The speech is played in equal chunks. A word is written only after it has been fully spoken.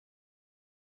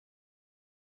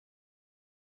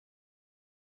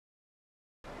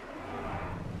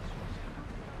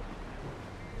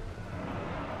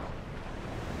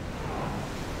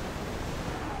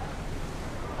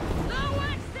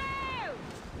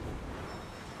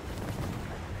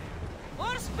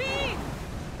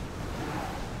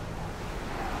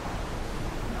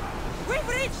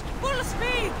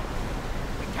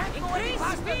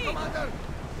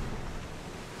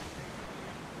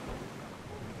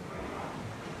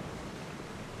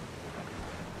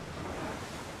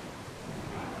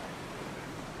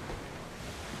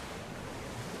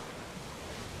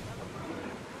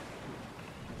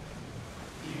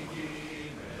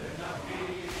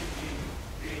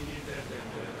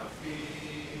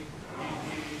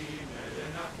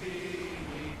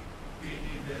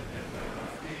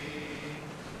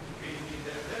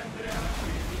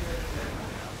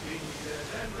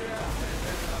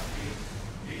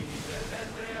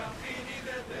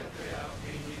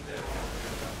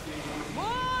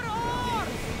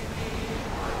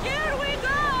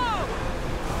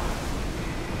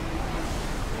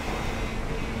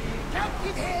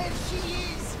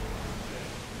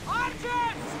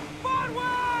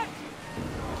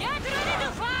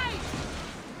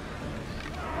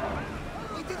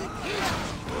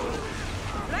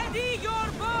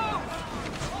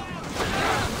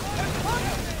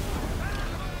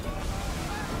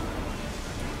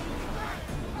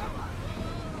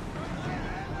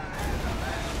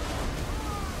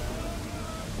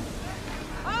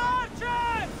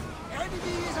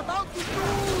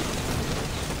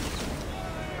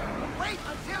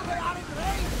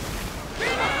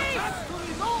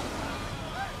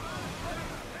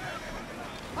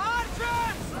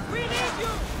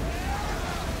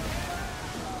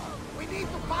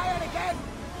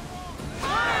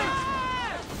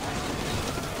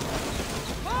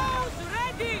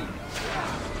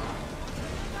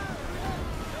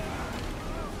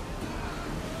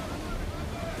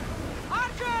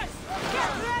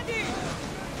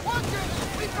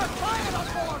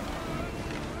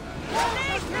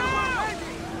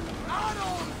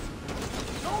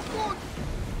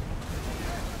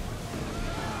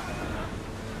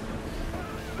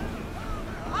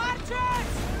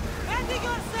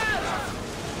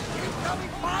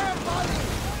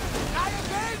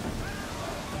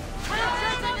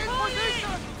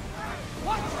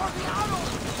Watch for the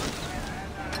arrows!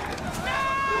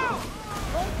 Now!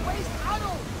 Don't waste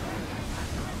arrows!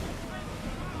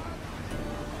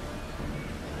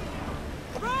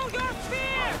 Throw your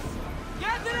spears!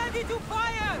 Get ready to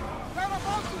fire! We're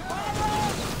about to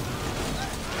fire!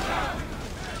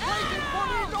 Waiting for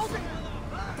me, Dozen!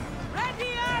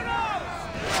 Ready arrows!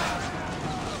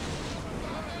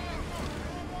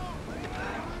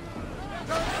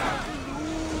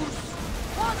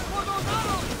 Watch for those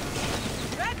arrows!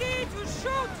 Ready to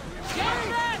shoot! Get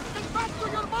ready! Get back to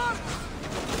your mark!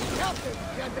 Captain,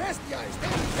 the Andrestia is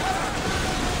taking care of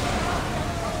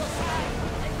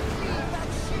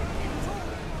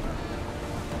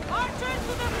Archers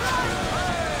to the front!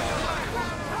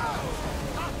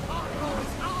 That arrow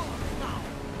is ours now!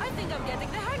 I think I'm getting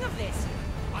the hang of this.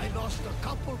 I lost a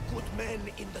couple good men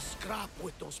in the scrap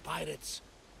with those pirates.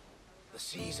 The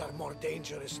seas are more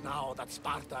dangerous now that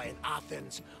Sparta and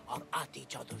Athens are at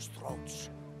each other's throats.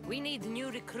 We need new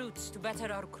recruits to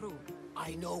better our crew.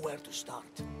 I know where to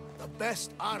start. The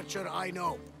best archer I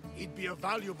know. He'd be a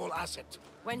valuable asset.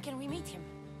 When can we meet him?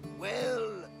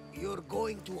 Well, you're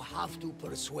going to have to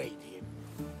persuade him.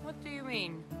 What do you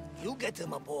mean? You get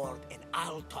him aboard and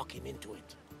I'll talk him into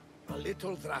it. A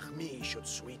little drachmi should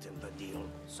sweeten the deal.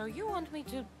 So you want me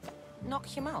to knock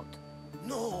him out?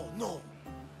 No, no.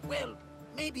 Well,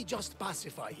 maybe just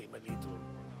pacify him a little.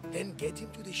 Then get him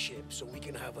to the ship so we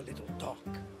can have a little talk.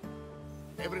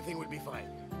 Everything will be fine.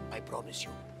 I promise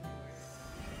you.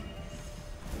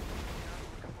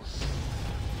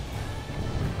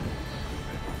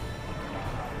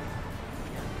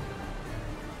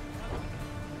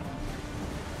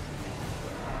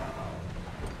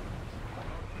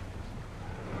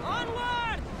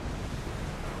 Onward!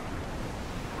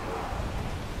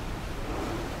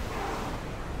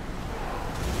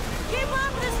 Keep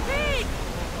up the speed!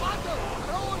 Battle!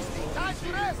 Rowers, the time to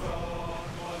rest!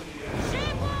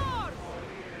 Shipboard!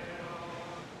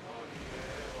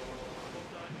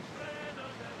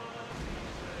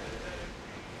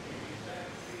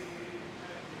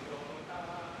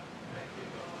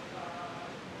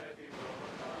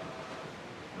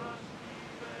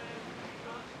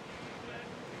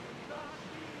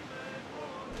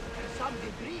 Some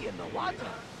debris in the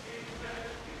water.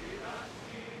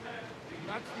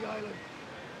 That's the island.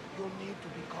 You'll need to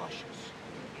be cautious.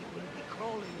 It will be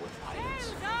crawling with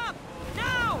pirates. Hands up!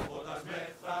 Now!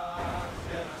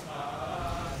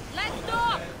 Let's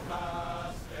dock!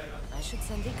 I should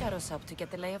send Icarus up to get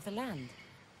the lay of the land.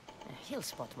 He'll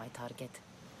spot my target.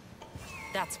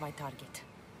 That's my target.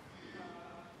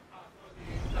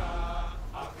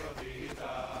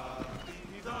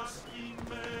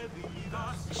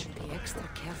 I should be extra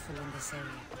careful in this area.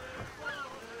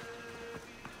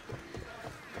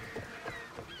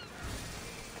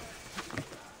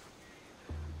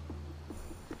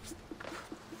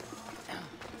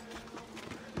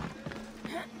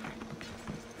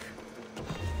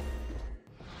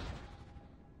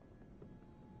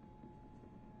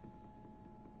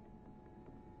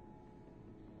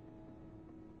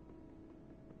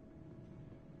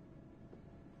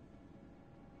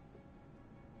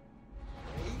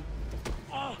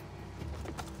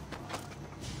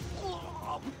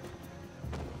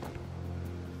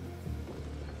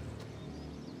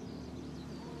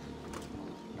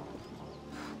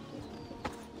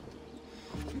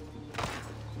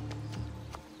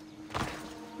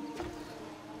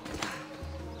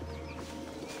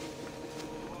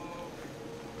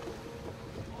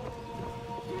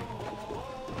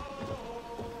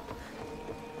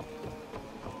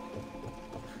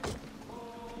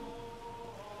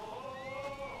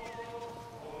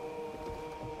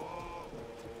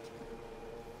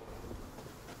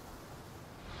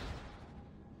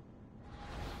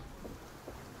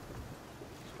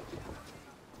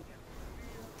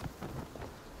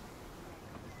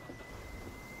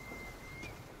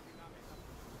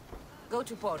 Go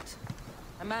to port.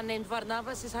 A man named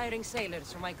Varnavas is hiring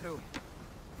sailors for my crew.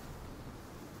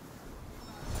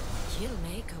 He'll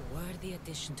make a worthy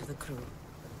addition to the crew.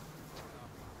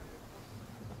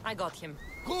 I got him.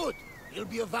 Good! He'll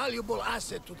be a valuable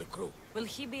asset to the crew. Will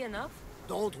he be enough?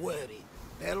 Don't worry.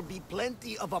 There'll be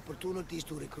plenty of opportunities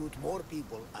to recruit more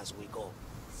people as we go.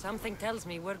 Something tells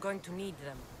me we're going to need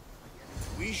them.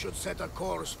 We should set a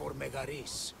course for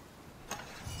Megaris.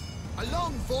 A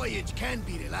long voyage can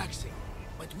be relaxing,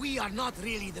 but we are not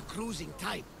really the cruising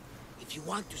type. If you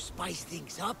want to spice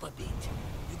things up a bit,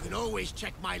 you can always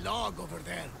check my log over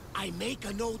there. I make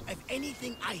a note of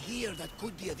anything I hear that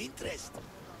could be of interest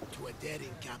to a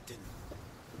daring captain.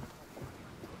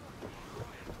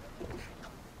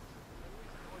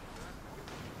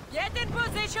 Get in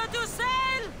position to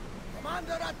sail!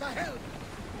 Commander at the helm!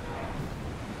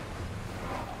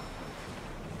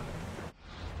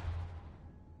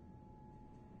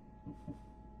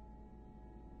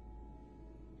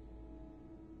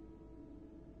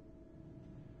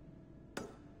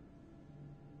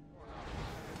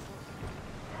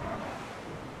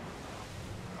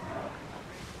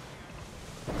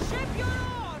 Ship your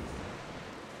oars!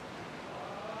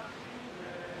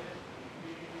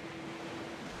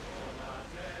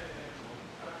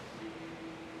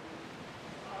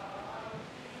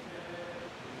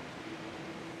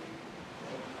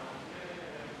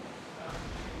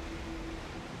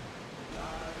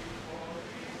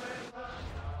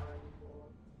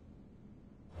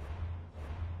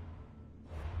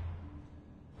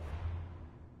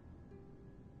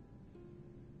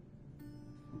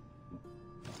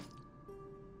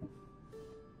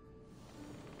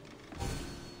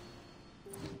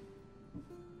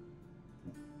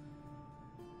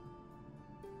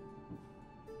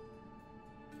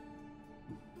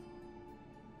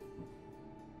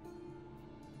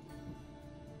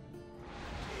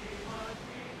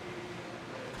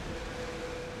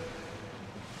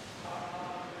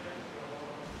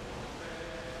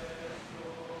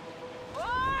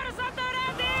 Oars at the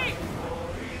ready!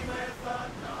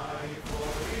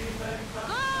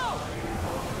 Go!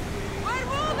 We're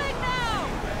moving now!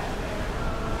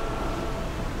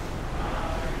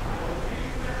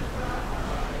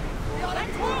 We are at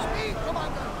full speed,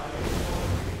 Commander!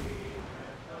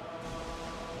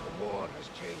 The war has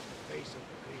changed the face of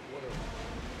the Greek world.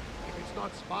 If it's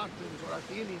not Spartans or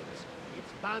Athenians,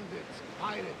 it's bandits and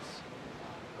pirates.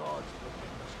 Gods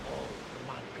protect us all from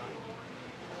mankind.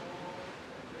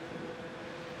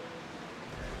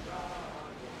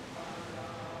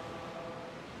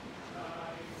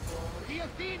 The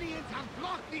Athenians have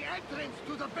blocked the entrance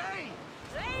to the bay!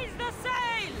 Raise the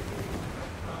sail!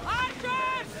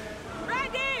 Archers!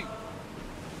 Ready!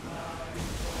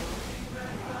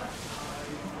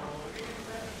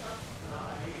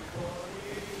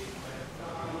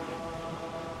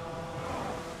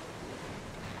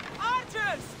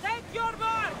 Archers, take your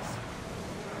marks!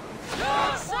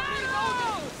 Use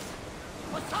arrows!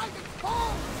 Poseidon's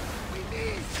bow! We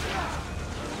need!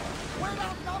 We're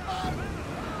outnumbered!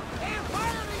 They're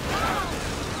firing down!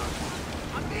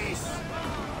 A miss!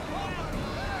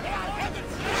 They are headed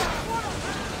straight for us!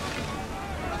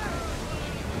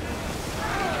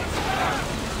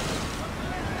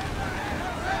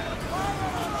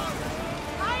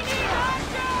 I need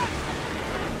archers!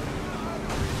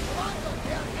 Commander,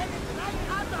 they are headed right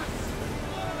at us!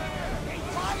 They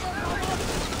fire on us!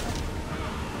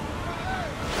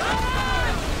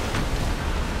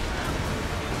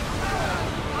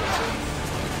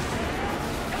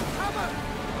 Take cover!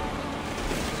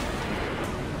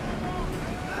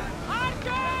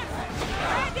 Archers!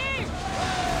 Ready!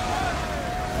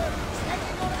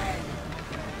 Steady your aim!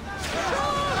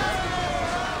 Shoot!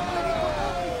 We need to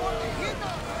move before they hit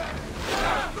us!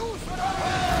 Loose her!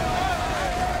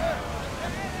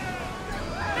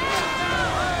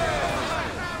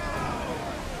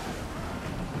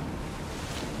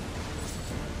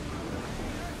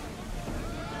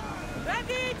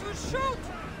 Ready to shoot!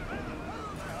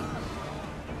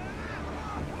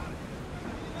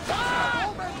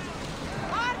 Moment!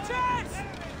 Archers!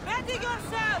 Ready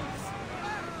yourselves!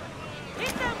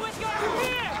 Hit them with your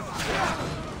spears!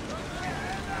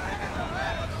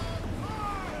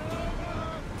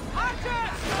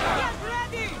 Archers! Get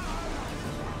ready!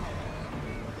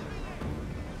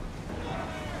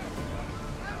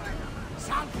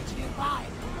 Salvage nearby!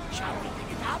 Shall we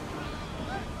pick it up?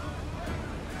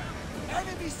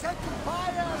 Enemy set to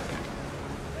fire!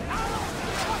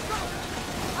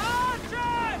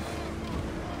 Archers!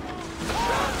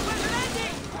 Shoot when ready!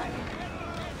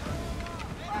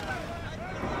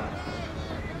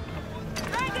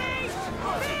 Ready!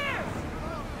 Spears!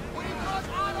 We've got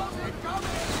arrows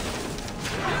incoming!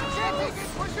 Getting in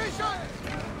position!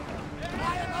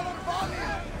 Try another volley!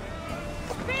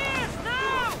 Spears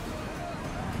now!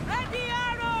 Ready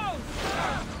arrows!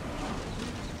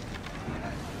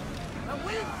 The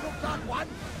wind took that one!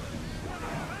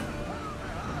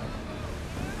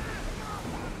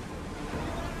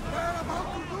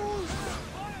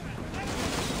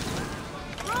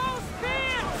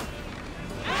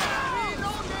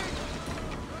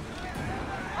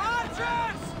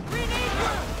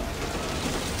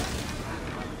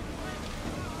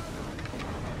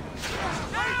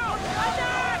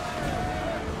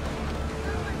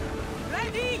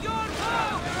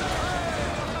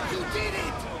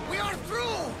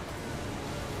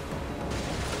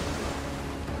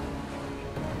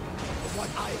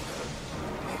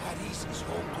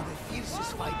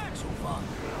 fastest fighting so far.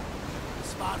 The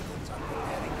Spartans are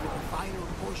preparing for a final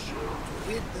push to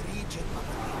rid the region of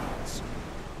Athenians.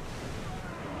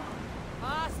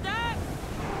 Faster!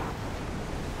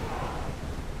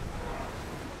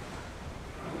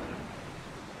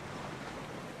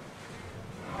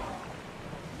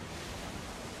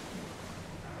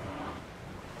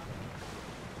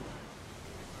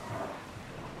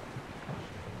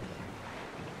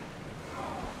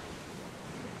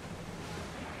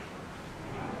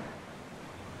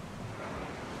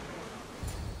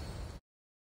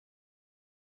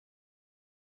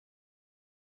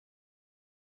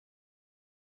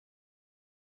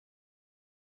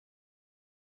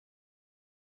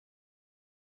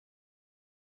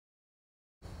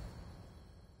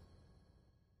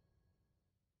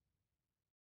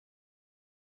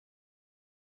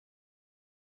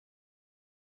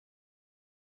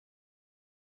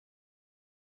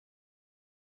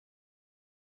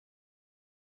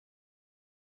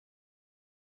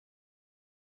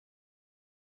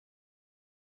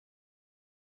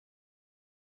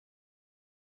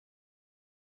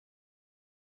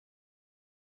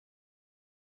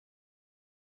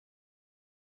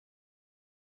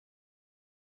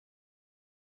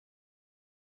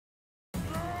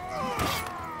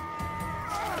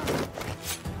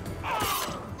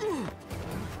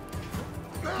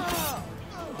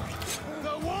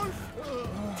 The wolf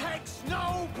takes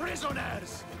no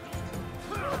prisoners!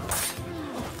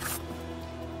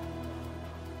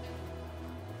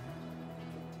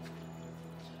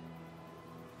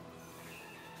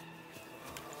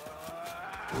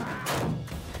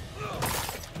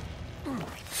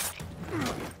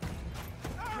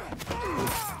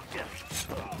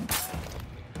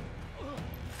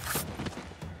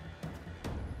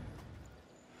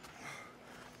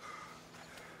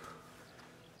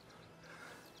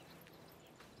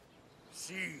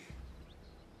 See,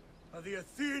 the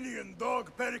Athenian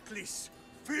dog Pericles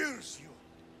fears you.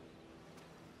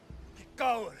 He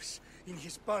cowers in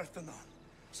his Parthenon,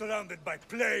 surrounded by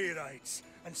playwrights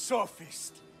and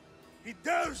sophists. He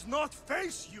dares not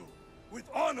face you with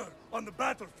honor on the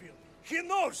battlefield. He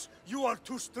knows you are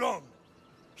too strong.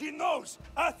 He knows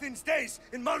Athens' days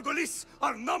in Margolis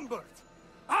are numbered.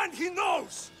 And he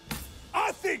knows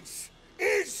Athens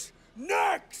is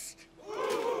next!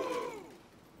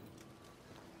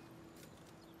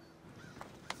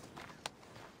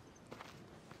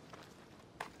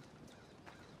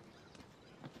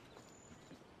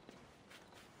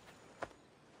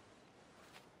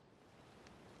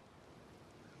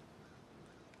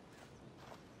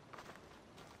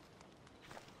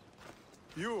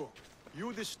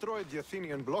 You destroyed the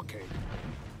Athenian blockade.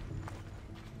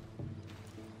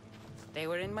 They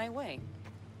were in my way.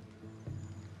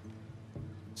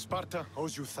 Sparta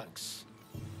owes you thanks.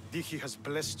 Diki has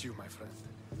blessed you, my friend.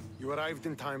 You arrived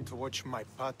in time to watch my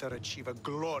pater achieve a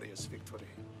glorious victory.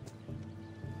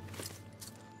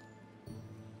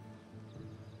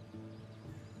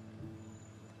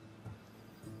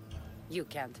 You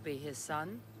can't be his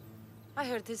son. I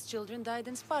heard his children died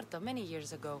in Sparta many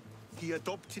years ago. He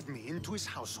adopted me into his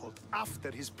household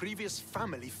after his previous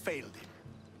family failed him.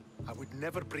 I would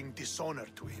never bring dishonor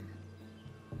to him.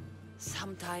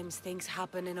 Sometimes things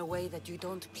happen in a way that you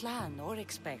don't plan or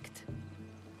expect.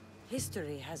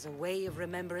 History has a way of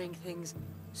remembering things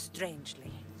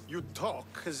strangely. You talk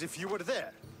as if you were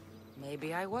there.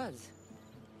 Maybe I was.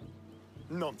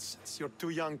 Nonsense. You're too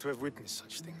young to have witnessed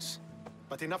such things.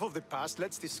 But enough of the past,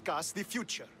 let's discuss the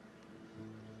future.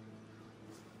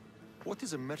 What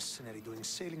is a mercenary doing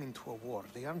sailing into a war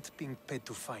they aren't being paid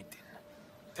to fight in?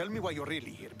 Tell me why you're really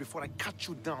here before I cut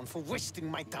you down for wasting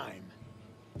my time.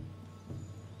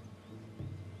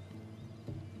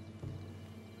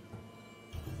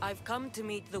 I've come to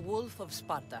meet the Wolf of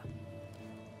Sparta.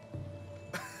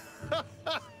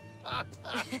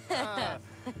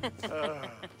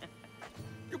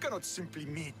 You cannot simply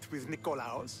meet with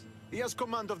Nikolaos. He has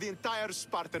command of the entire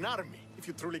Spartan army. If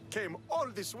you truly came all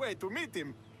this way to meet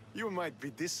him, you might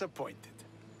be disappointed.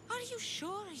 Are you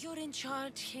sure you're in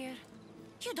charge here?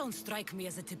 You don't strike me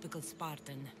as a typical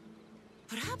Spartan.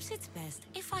 Perhaps it's best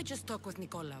if I just talk with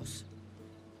Nikolaos.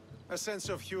 A sense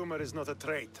of humor is not a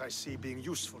trait I see being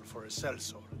useful for a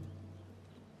sellsword.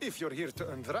 If you're here to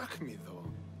earn drachmi, though,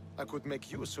 I could make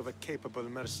use of a capable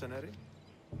mercenary.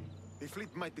 The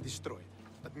fleet might be destroyed,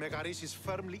 but Megaris is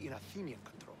firmly in Athenian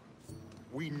control.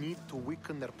 We need to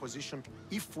weaken their position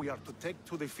if we are to take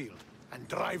to the field and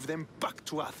drive them back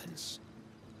to Athens.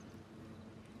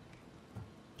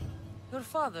 Your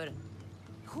father,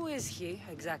 who is he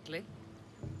exactly?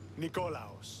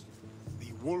 Nikolaos,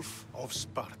 the Wolf of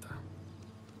Sparta.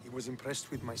 He was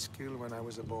impressed with my skill when I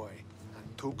was a boy.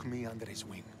 took me under his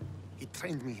wing. He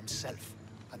trained me himself,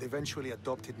 and eventually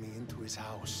adopted me into his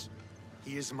house.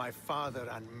 He is my father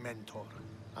and mentor.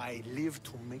 I live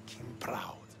to make him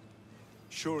proud.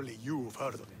 Surely you've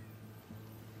heard of him.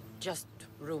 Just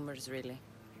rumors, really.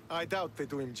 I doubt they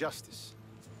do him justice.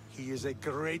 He is a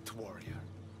great warrior,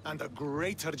 and a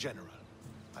greater general.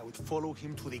 I would follow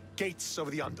him to the gates of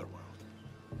the underworld.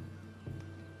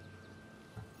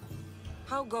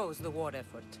 How goes the war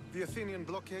effort? The Athenian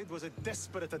blockade was a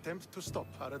desperate attempt to stop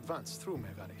our advance through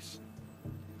Megaris.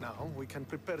 Now, we can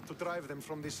prepare to drive them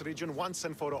from this region once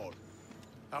and for all.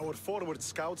 Our forward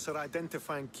scouts are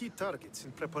identifying key targets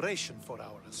in preparation for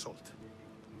our assault.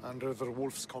 Under the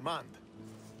Wolf's command,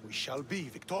 we shall be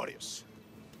victorious.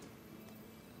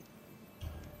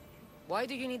 Why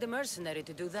do you need a mercenary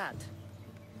to do that?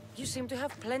 You seem to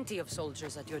have plenty of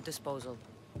soldiers at your disposal.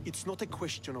 It's not a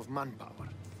question of manpower.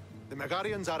 The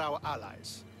Megarians are our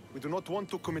allies. We do not want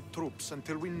to commit troops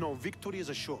until we know victory is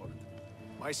assured.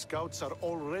 My scouts are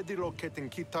already locating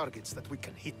key targets that we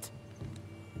can hit.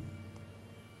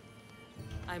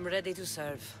 I'm ready to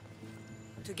serve.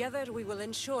 Together, we will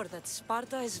ensure that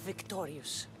Sparta is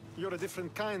victorious. You're a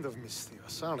different kind of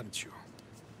Misthios, aren't you?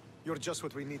 You're just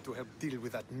what we need to help deal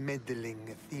with that meddling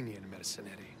Athenian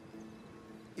mercenary.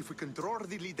 If we can draw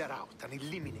the leader out and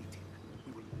eliminate him,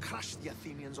 we will crush the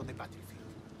Athenians on the battlefield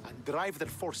and drive their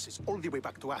forces all the way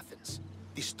back to Athens,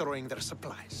 destroying their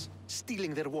supplies,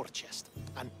 stealing their war chest,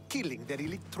 and killing their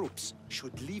elite troops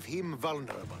should leave him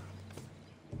vulnerable.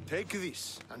 Take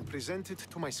this and present it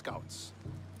to my scouts.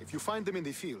 If you find them in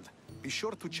the field, be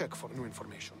sure to check for new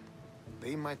information.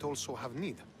 They might also have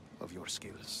need of your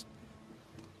skills.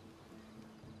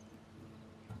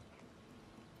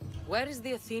 Where is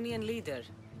the Athenian leader?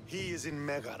 He is in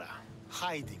Megara,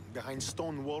 hiding behind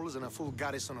stone walls and a full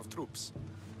garrison of troops.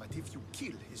 But if you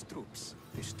kill his troops,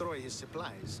 destroy his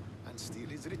supplies, and steal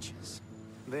his riches,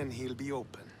 then he'll be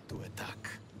open to attack.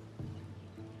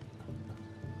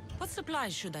 What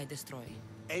supplies should I destroy?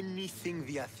 Anything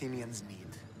the Athenians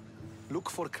need. Look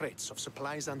for crates of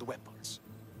supplies and weapons.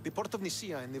 The port of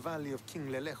Nicaea in the valley of King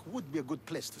Lelech would be a good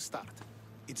place to start.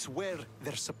 It's where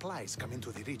their supplies come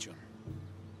into the region.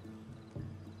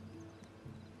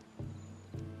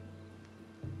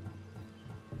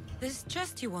 This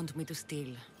chest you want me to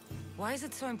steal. Why is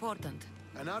it so important?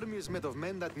 An army is made of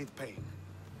men that need pain.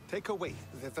 Take away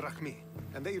the drachmi,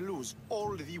 and they lose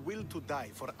all the will to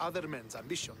die for other men's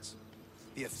ambitions.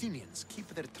 The Athenians keep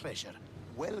their treasure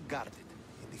well guarded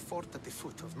in the fort at the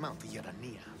foot of Mount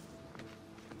Yerania.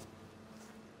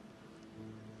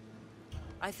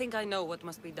 I think I know what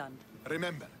must be done.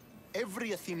 Remember,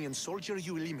 every Athenian soldier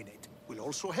you eliminate will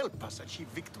also help us achieve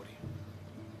victory.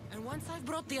 And once I've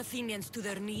brought the Athenians to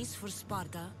their knees for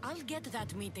Sparta, I'll get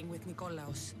that meeting with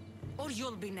Nikolaos. Or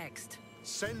you'll be next.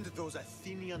 Send those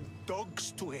Athenian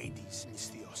dogs to Hades,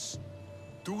 Misthios.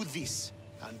 Do this,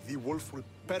 and the wolf will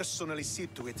personally see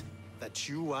to it that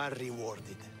you are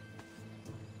rewarded.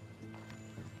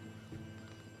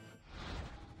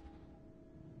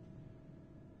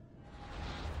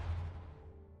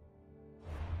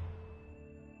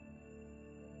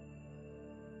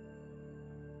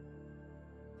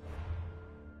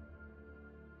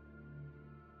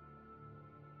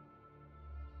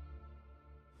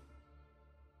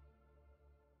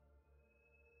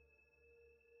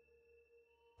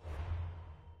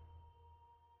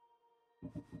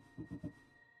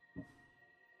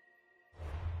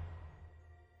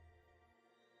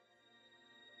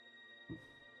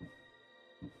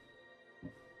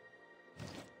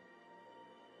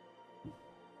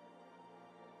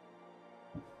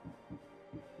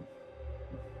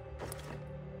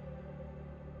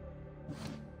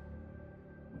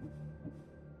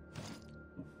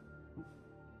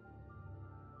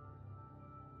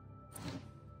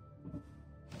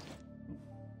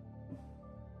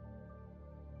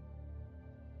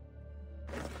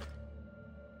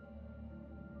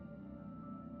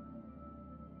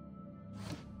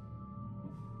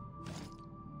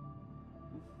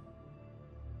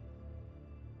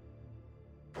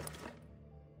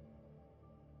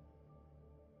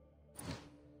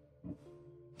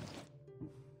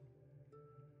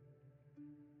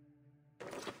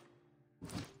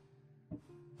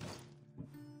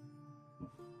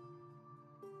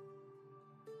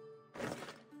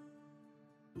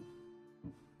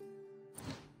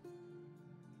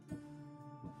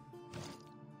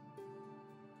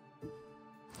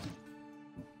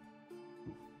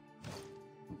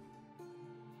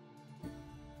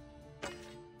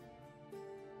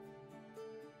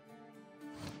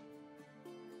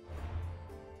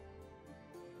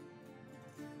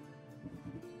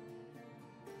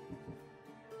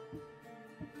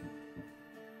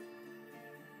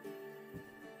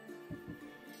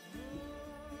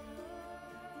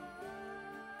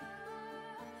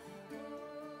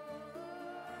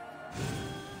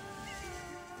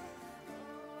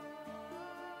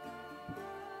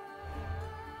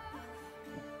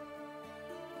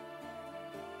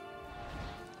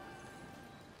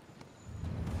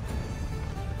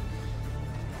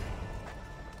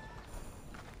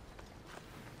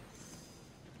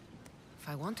 If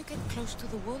I want to get close to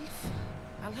the wolf,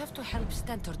 I'll have to help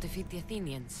Stentor defeat the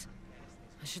Athenians.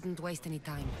 I shouldn't waste any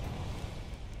time.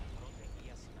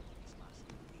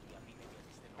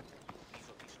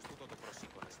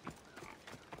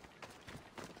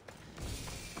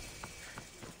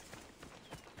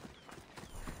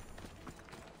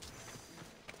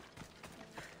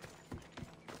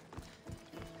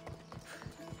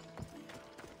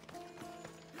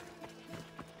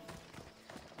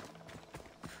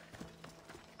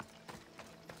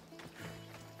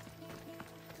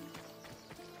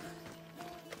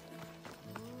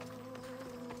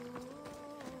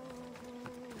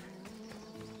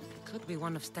 Could be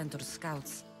one of Stentor's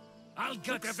scouts. I'll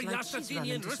get Looks every like last she's run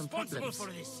Athenian into some responsible problems.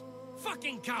 for this.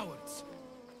 Fucking cowards!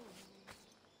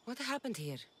 What happened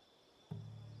here?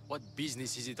 What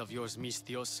business is it of yours,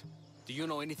 Misthios? Do you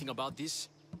know anything about this?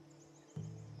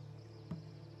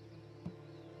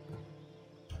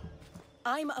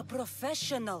 I'm a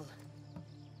professional.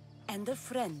 And a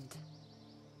friend.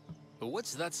 But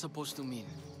what's that supposed to mean?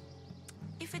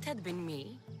 If it had been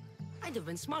me, I'd have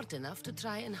been smart enough to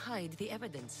try and hide the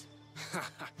evidence.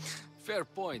 Fair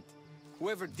point.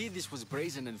 Whoever did this was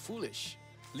brazen and foolish,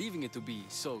 leaving it to be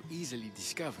so easily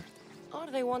discovered. Or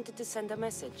they wanted to send a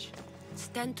message.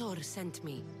 Stentor sent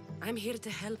me. I'm here to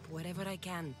help wherever I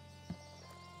can.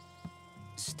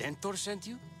 Stentor sent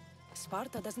you?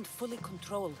 Sparta doesn't fully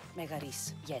control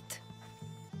MBgamerz yet.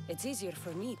 It's easier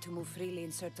for me to move freely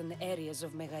in certain areas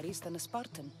of MBgamerz than a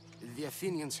Spartan. The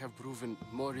Athenians have proven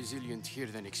more resilient here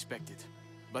than expected.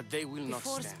 But they will not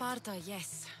Before stand. Sparta,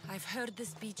 yes. I've heard the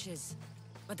speeches.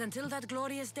 But until that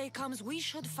glorious day comes, we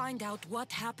should find out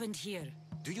what happened here.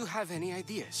 Do you have any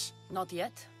ideas? Not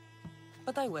yet,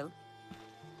 but I will.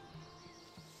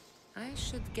 I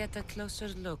should get a closer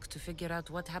look to figure out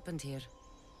what happened here.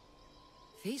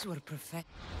 These were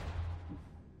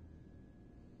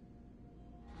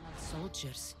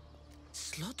soldiers.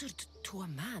 Slaughtered to a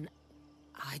man.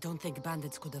 I don't think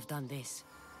bandits could have done this.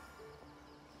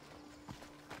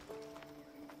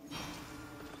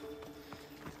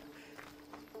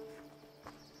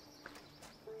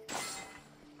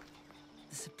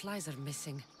 The supplies are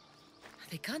missing.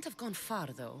 They can't have gone far,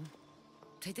 though.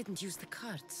 They didn't use the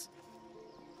carts.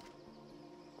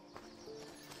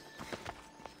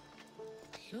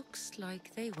 Looks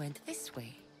like they went this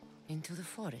way, into the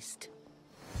forest.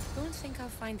 Don't think I'll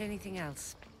find anything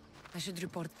else. I should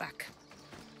report back.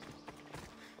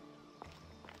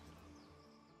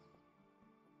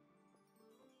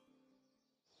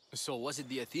 So was it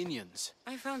the Athenians?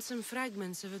 I found some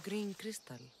fragments of a green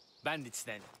crystal. Bandits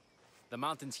then. The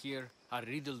mountains here are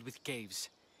riddled with caves,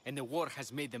 and the war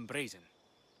has made them brazen.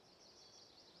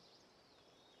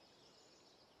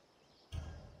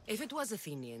 If it was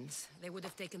Athenians, they would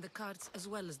have taken the carts as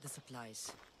well as the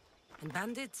supplies. And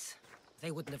bandits,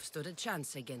 they wouldn't have stood a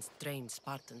chance against trained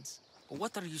Spartans.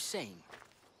 What are you saying?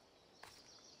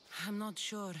 I'm not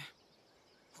sure.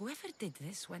 Whoever did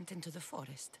this went into the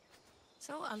forest.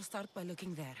 So I'll start by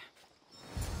looking there.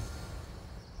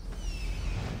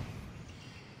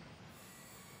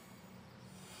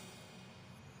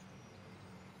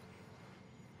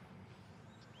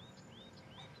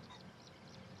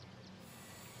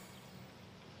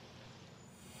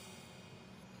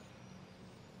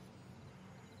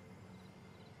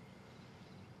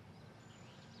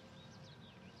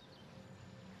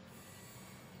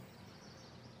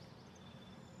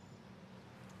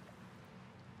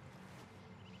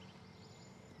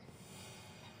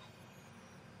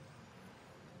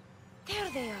 There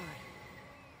they are.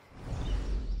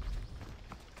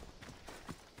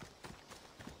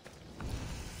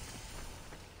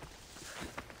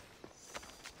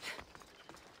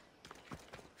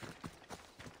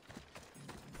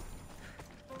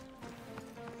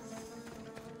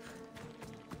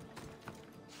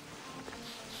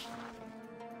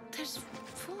 There's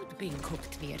food being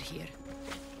cooked near here.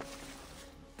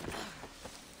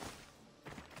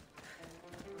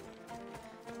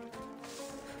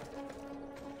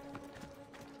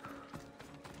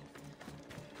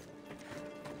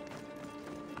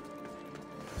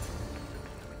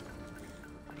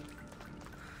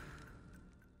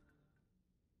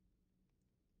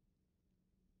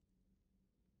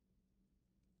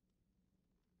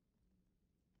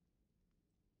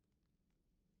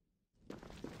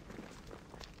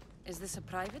 Is this a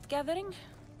private gathering?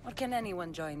 Or can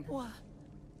anyone join?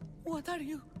 What are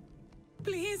you?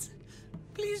 Please,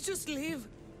 please just leave.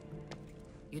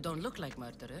 You don't look like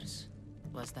murderers.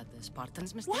 Was that the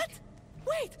Spartans' mistake? What?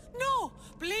 Wait, no!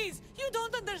 Please, you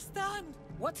don't understand.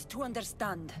 What to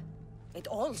understand? It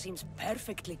all seems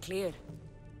perfectly clear.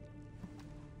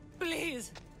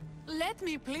 Please, Let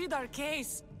me plead our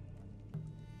case.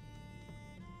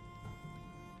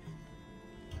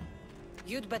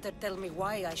 You'd better tell me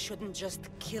why I shouldn't just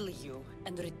kill you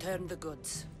and return the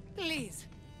goods. Please.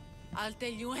 I'll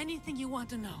tell you anything you want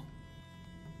to know.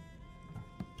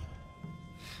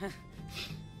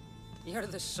 You're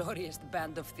the sorriest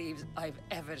band of thieves I've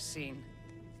ever seen.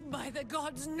 By the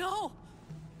gods, no!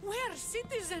 We're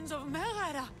citizens of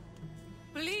Megara.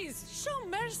 Please, show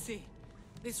mercy.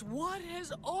 This war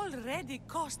has already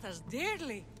cost us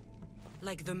dearly.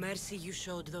 Like the mercy you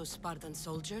showed those Spartan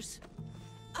soldiers?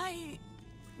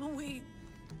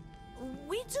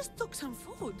 We just took some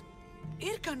food.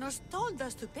 Irkanos told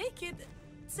us to take it,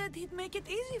 said he'd make it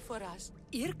easy for us.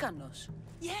 Irkanos?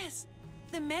 Yes,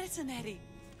 the mercenary.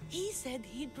 He said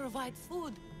he'd provide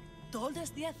food. Told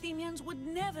us the Athenians would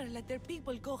never let their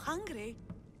people go hungry.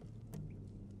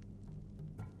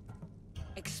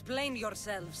 Explain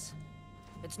yourselves.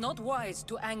 It's not wise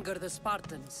to anger the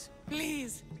Spartans.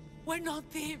 Please, we're not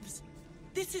thieves.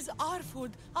 This is our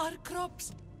food, our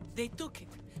crops. They took it,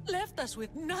 left us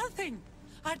with nothing.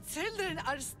 Our children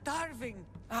are starving.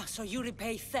 Ah, so you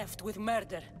repay theft with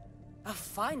murder. A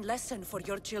fine lesson for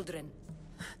your children.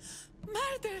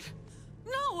 Murder?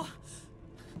 No!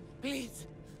 Please,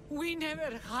 we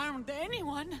never harmed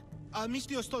anyone.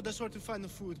 Mistios told us where to find the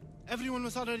food. Everyone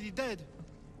was already dead.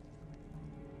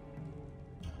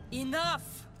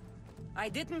 Enough! I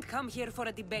didn't come here for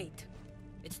a debate.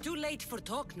 It's too late for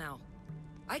talk now.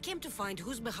 I came to find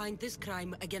who's behind this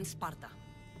crime against Sparta.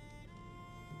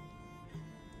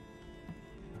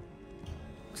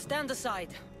 Stand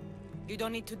aside. You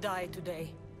don't need to die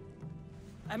today.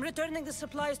 I'm returning the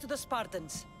supplies to the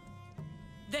Spartans.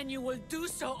 Then you will do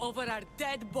so over our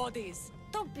dead bodies.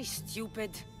 Don't be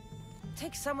stupid.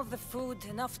 Take some of the food,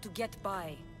 enough to get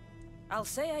by. I'll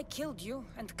say I killed you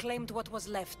and claimed what was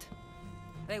left.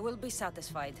 They will be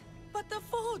satisfied. But the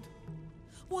food!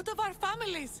 What of our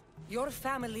families? Your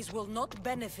families will not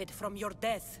benefit from your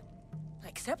death.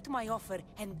 Accept my offer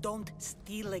and don't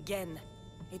steal again.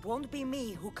 It won't be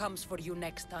me who comes for you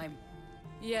next time.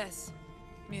 Yes,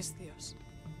 Mistios.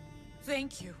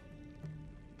 Thank you.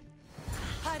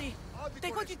 Hurry!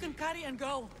 Take what you can carry and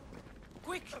go.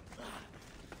 Quick!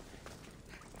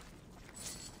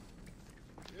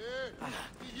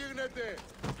 Τι γίνεται?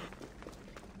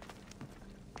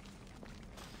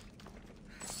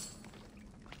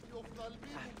 Οι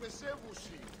οφθαλμοί μου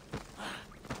πεσεύουσι.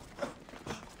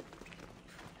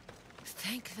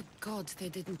 Thank the gods they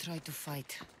didn't try to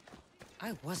fight.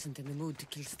 I wasn't in the mood to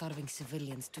kill starving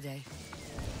civilians today.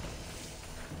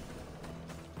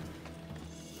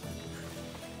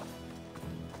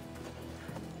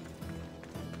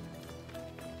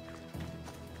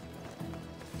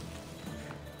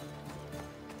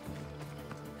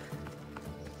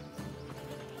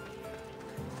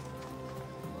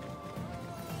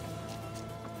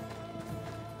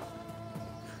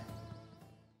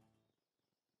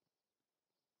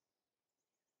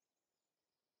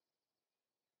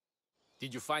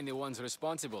 Did you find the ones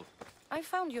responsible? I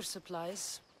found your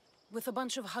supplies, with a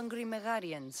bunch of hungry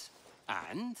Megarians.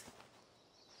 And?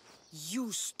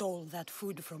 You stole that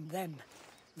food from them.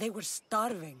 They were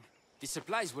starving. The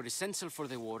supplies were essential for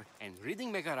the war and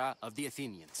ridding Megara of the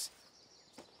Athenians.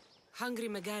 Hungry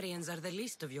Megarians are the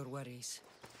least of your worries.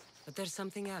 But there's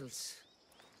something else.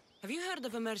 Have you heard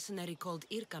of a mercenary called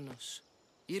Irkanos?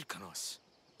 Irkanos?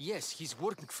 Yes, he's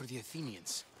working for the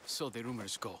Athenians. So the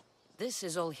rumors go. This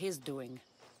is all his doing.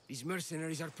 These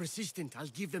mercenaries are persistent,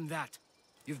 I'll give them that.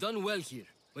 You've done well here,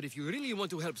 but if you really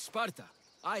want to help Sparta,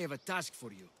 I have a task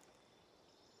for you.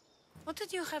 What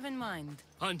did you have in mind?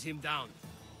 Hunt him down.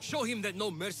 Show him that no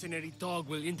mercenary dog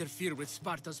will interfere with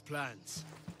Sparta's plans.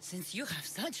 Since you have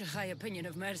such a high opinion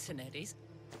of mercenaries,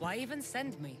 why even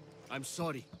send me? I'm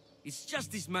sorry. It's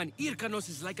just this man, Irkanos,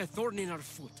 is like a thorn in our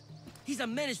foot. He's a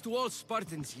menace to all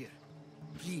Spartans here.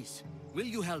 Please, will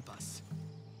you help us?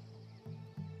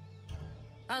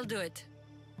 I'll do it.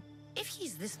 If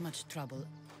he's this much trouble,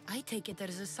 I take it there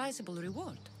is a sizable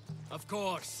reward. Of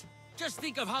course. Just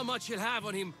think of how much he'll have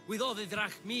on him with all the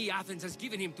drachmi Athens has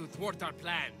given him to thwart our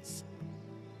plans.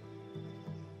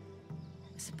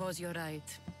 I suppose you're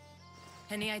right.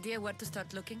 Any idea where to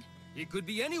start looking? He could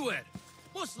be anywhere.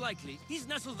 Most likely, he's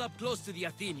nestled up close to the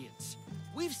Athenians.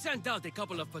 We've sent out a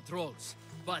couple of patrols,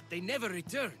 but they never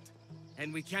returned.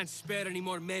 And we can't spare any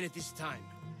more men at this time.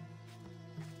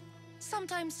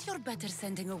 Sometimes you're better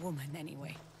sending a woman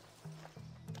anyway.